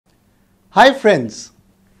Hi friends!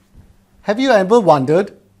 Have you ever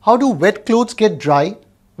wondered how do wet clothes get dry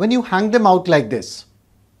when you hang them out like this?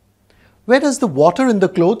 Where does the water in the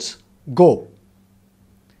clothes go?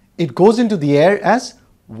 It goes into the air as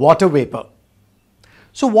water vapor.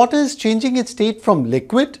 So water is changing its state from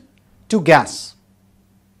liquid to gas.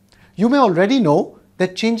 You may already know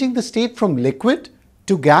that changing the state from liquid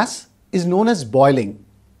to gas is known as boiling.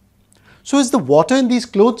 So is the water in these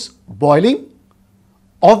clothes boiling?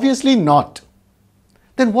 Obviously not.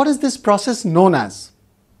 Then what is this process known as?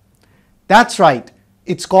 That's right,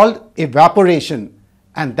 it's called evaporation,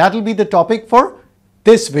 and that will be the topic for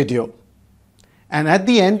this video. And at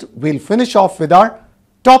the end, we'll finish off with our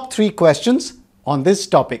top 3 questions on this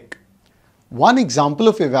topic. One example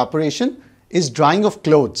of evaporation is drying of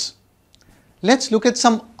clothes. Let's look at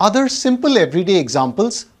some other simple everyday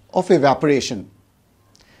examples of evaporation.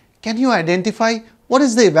 Can you identify what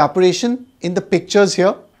is the evaporation in the pictures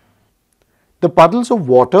here? The puddles of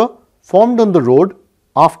water formed on the road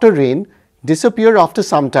after rain disappear after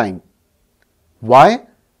some time. Why?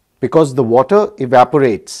 Because the water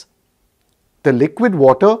evaporates. The liquid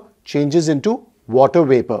water changes into water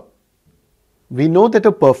vapor. We know that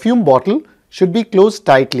a perfume bottle should be closed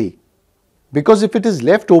tightly, because if it is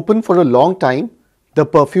left open for a long time, the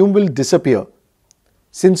perfume will disappear.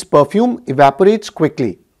 Since perfume evaporates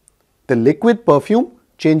quickly, the liquid perfume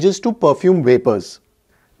changes to perfume vapors.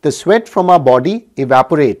 The sweat from our body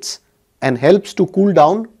evaporates and helps to cool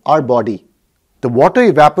down our body. The water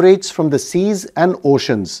evaporates from the seas and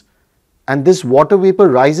oceans, and this water vapor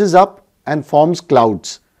rises up and forms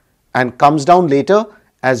clouds and comes down later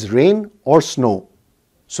as rain or snow.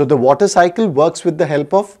 So the water cycle works with the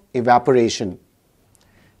help of evaporation.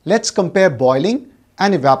 Let's compare boiling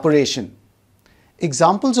and evaporation.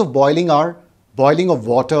 Examples of boiling are boiling of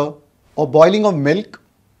water or boiling of milk.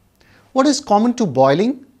 What is common to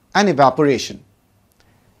boiling and evaporation?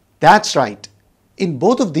 That's right. In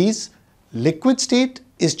both of these, liquid state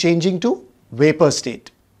is changing to vapor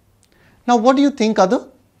state. Now, what do you think are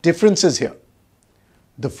the differences here?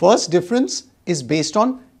 The first difference is based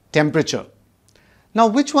on temperature. Now,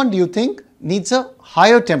 which one do you think needs a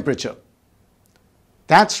higher temperature?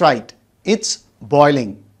 That's right, it's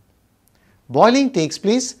boiling. Boiling takes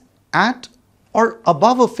place at or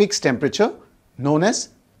above a fixed temperature known as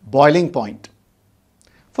boiling point.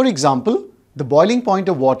 For example, the boiling point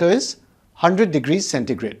of water is 100 degrees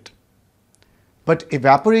centigrade. But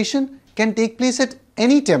evaporation can take place at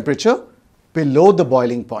any temperature below the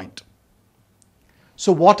boiling point.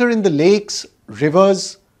 So water in the lakes,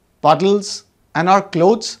 rivers, puddles and our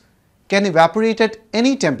clothes can evaporate at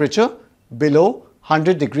any temperature below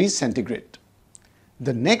 100 degrees centigrade.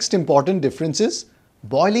 The next important difference is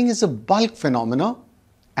boiling is a bulk phenomena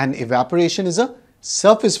and evaporation is a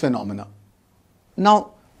surface phenomena.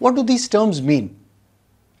 Now, what do these terms mean?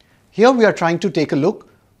 Here we are trying to take a look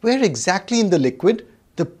where exactly in the liquid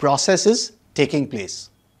the process is taking place.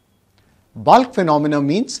 Bulk phenomena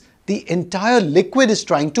means the entire liquid is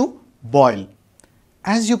trying to boil.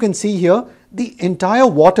 As you can see here, the entire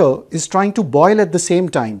water is trying to boil at the same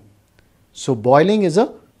time. So boiling is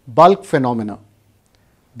a bulk phenomena.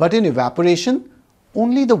 But in evaporation,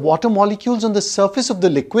 only the water molecules on the surface of the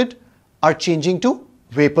liquid are changing to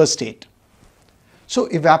vapor state. So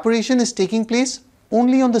evaporation is taking place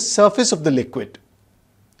only on the surface of the liquid.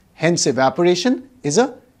 Hence evaporation is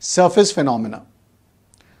a surface phenomena.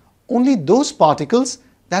 Only those particles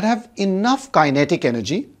that have enough kinetic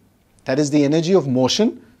energy, that is the energy of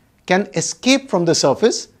motion, can escape from the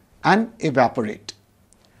surface and evaporate.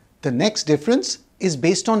 The next difference is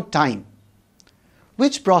based on time.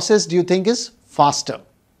 Which process do you think is faster?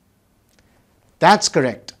 That's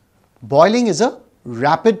correct. Boiling is a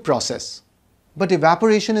rapid process, but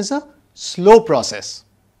evaporation is a slow process.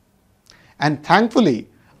 And thankfully,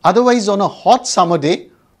 otherwise on a hot summer day,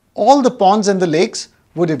 all the ponds and the lakes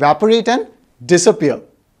would evaporate and disappear.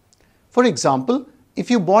 For example, if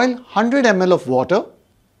you boil 100 ml of water,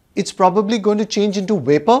 it's probably going to change into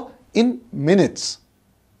vapor in minutes.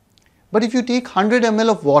 But if you take 100 ml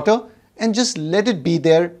of water and just let it be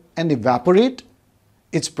there and evaporate,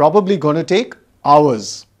 it's probably going to take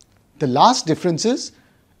hours. The last difference is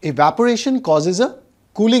evaporation causes a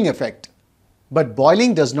cooling effect, but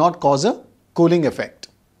boiling does not cause a cooling effect.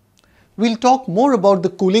 We'll talk more about the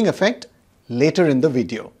cooling effect later in the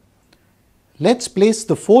video. Let's place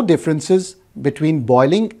the 4 differences between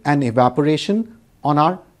boiling and evaporation on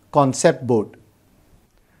our concept board.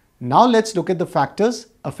 Now let's look at the factors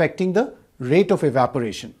affecting the rate of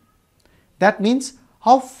evaporation. That means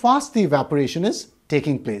how fast the evaporation is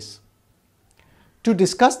taking place. To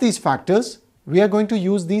discuss these factors, we are going to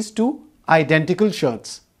use these 2 identical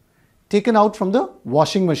shirts. taken out from the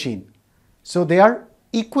washing machine. So they are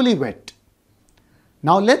equally wet.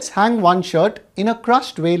 Now let's hang one shirt in a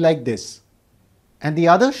crushed way like this, and the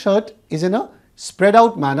other shirt is in a spread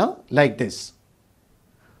out manner like this.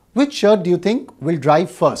 Which shirt do you think will dry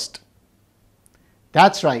first?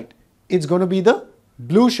 That's right, it's going to be the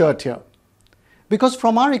blue shirt here. Because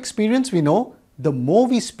from our experience we know the more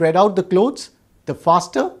we spread out the clothes, the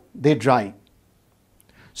faster they dry.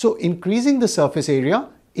 So increasing the surface area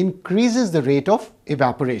increases the rate of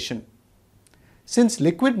evaporation, since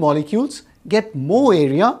liquid molecules get more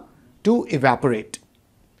area to evaporate.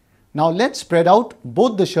 Now let's spread out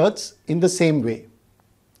both the shirts in the same way.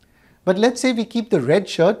 But let's say we keep the red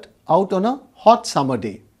shirt out on a hot summer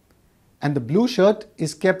day and the blue shirt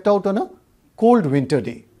is kept out on a cold winter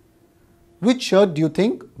day. Which shirt do you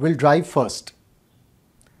think will dry first?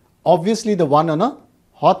 Obviously the one on a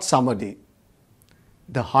hot summer day.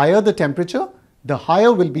 The higher the temperature, the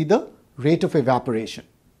higher will be the rate of evaporation.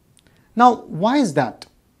 Now, why is that?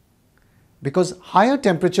 Because higher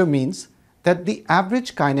temperature means that the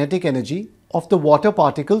average kinetic energy of the water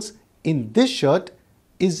particles in this shirt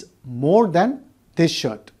is more than this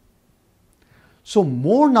shirt. So,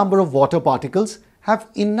 more number of water particles have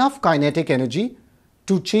enough kinetic energy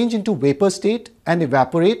to change into vapor state and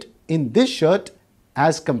evaporate in this shirt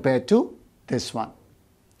as compared to this one.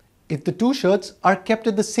 If the two shirts are kept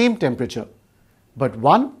at the same temperature, but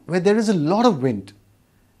one where there is a lot of wind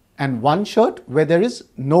and one shirt where there is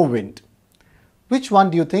no wind, which one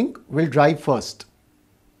do you think will dry first?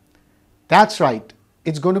 That's right,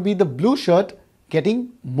 it's going to be the blue shirt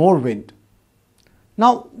getting more wind.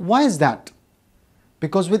 Now, why is that?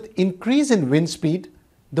 Because with increase in wind speed,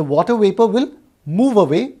 the water vapor will move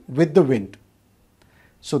away with the wind.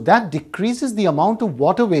 So that decreases the amount of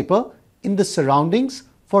water vapor in the surroundings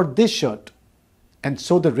for this shirt, and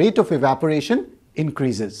so the rate of evaporation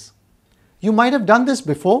increases. You might have done this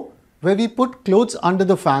before, where we put clothes under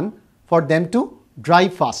the fan for them to dry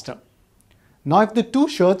faster. Now if the two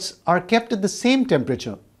shirts are kept at the same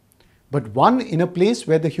temperature, but one in a place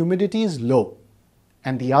where the humidity is low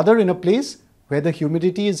and the other in a place where the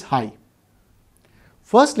humidity is high.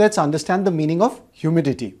 First, let's understand the meaning of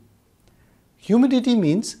humidity. Humidity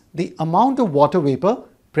means the amount of water vapor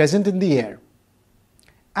present in the air.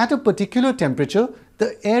 At a particular temperature,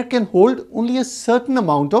 the air can hold only a certain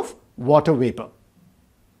amount of water vapor.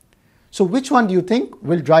 So which one do you think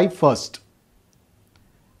will dry first?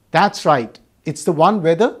 That's right, it's the one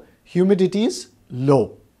where the humidity is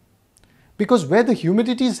low. Because where the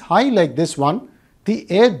humidity is high like this one, the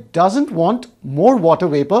air doesn't want more water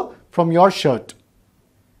vapor from your shirt.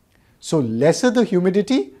 So lesser the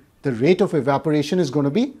humidity, the rate of evaporation is going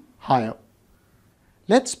to be higher.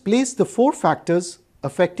 Let's place the four factors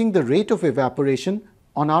affecting the rate of evaporation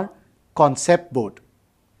on our concept board.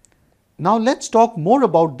 Now let's talk more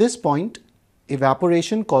about this point.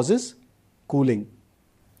 Evaporation causes cooling.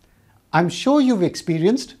 I'm sure you've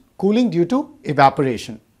experienced cooling due to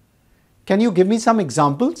evaporation. Can you give me some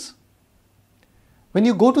examples? When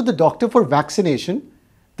you go to the doctor for vaccination,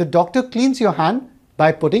 the doctor cleans your hand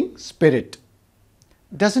by putting spirit.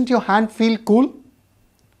 Doesn't your hand feel cool?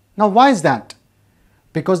 Now why is that?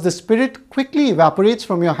 Because the spirit quickly evaporates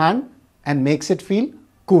from your hand and makes it feel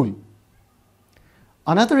cool.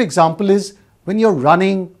 Another example is when you're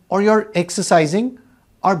running or you're exercising,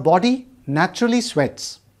 our body naturally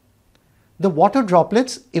sweats. The water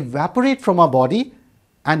droplets evaporate from our body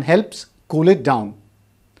and helps cool it down.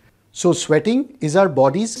 So sweating is our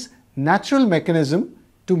body's natural mechanism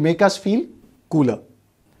to make us feel cooler.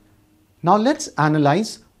 Now let's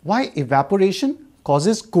analyze why evaporation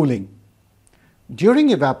causes cooling. During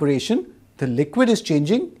evaporation, the liquid is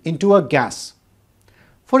changing into a gas.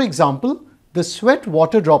 For example, the sweat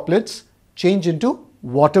water droplets change into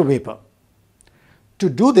water vapor. To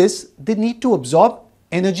do this, they need to absorb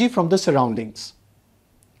energy from the surroundings.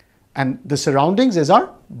 And the surroundings is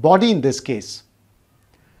our body in this case.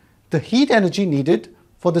 The heat energy needed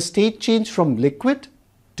for the state change from liquid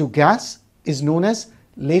to gas is known as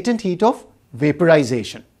latent heat of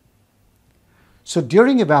vaporization. So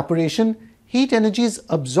during evaporation, heat energy is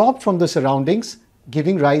absorbed from the surroundings,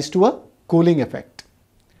 giving rise to a cooling effect.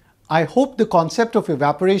 I hope the concept of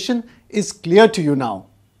evaporation is clear to you now.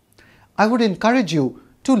 I would encourage you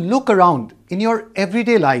to look around in your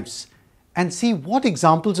everyday lives and see what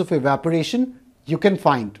examples of evaporation you can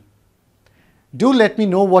find. Do let me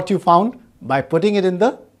know what you found by putting it in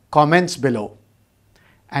the comments below.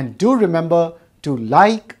 And do remember to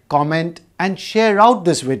like, comment and share out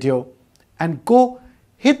this video, and go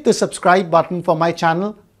hit the subscribe button for my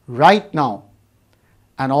channel right now,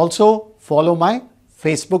 and also follow my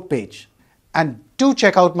Facebook page. And do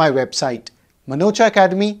check out my website,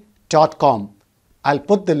 manochaacademy.com. I'll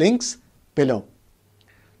put the links below.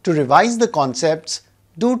 To revise the concepts,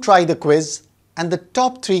 do try the quiz and the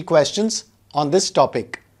top 3 questions on this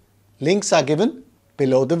topic. Links are given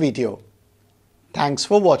below the video. Thanks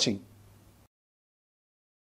for watching.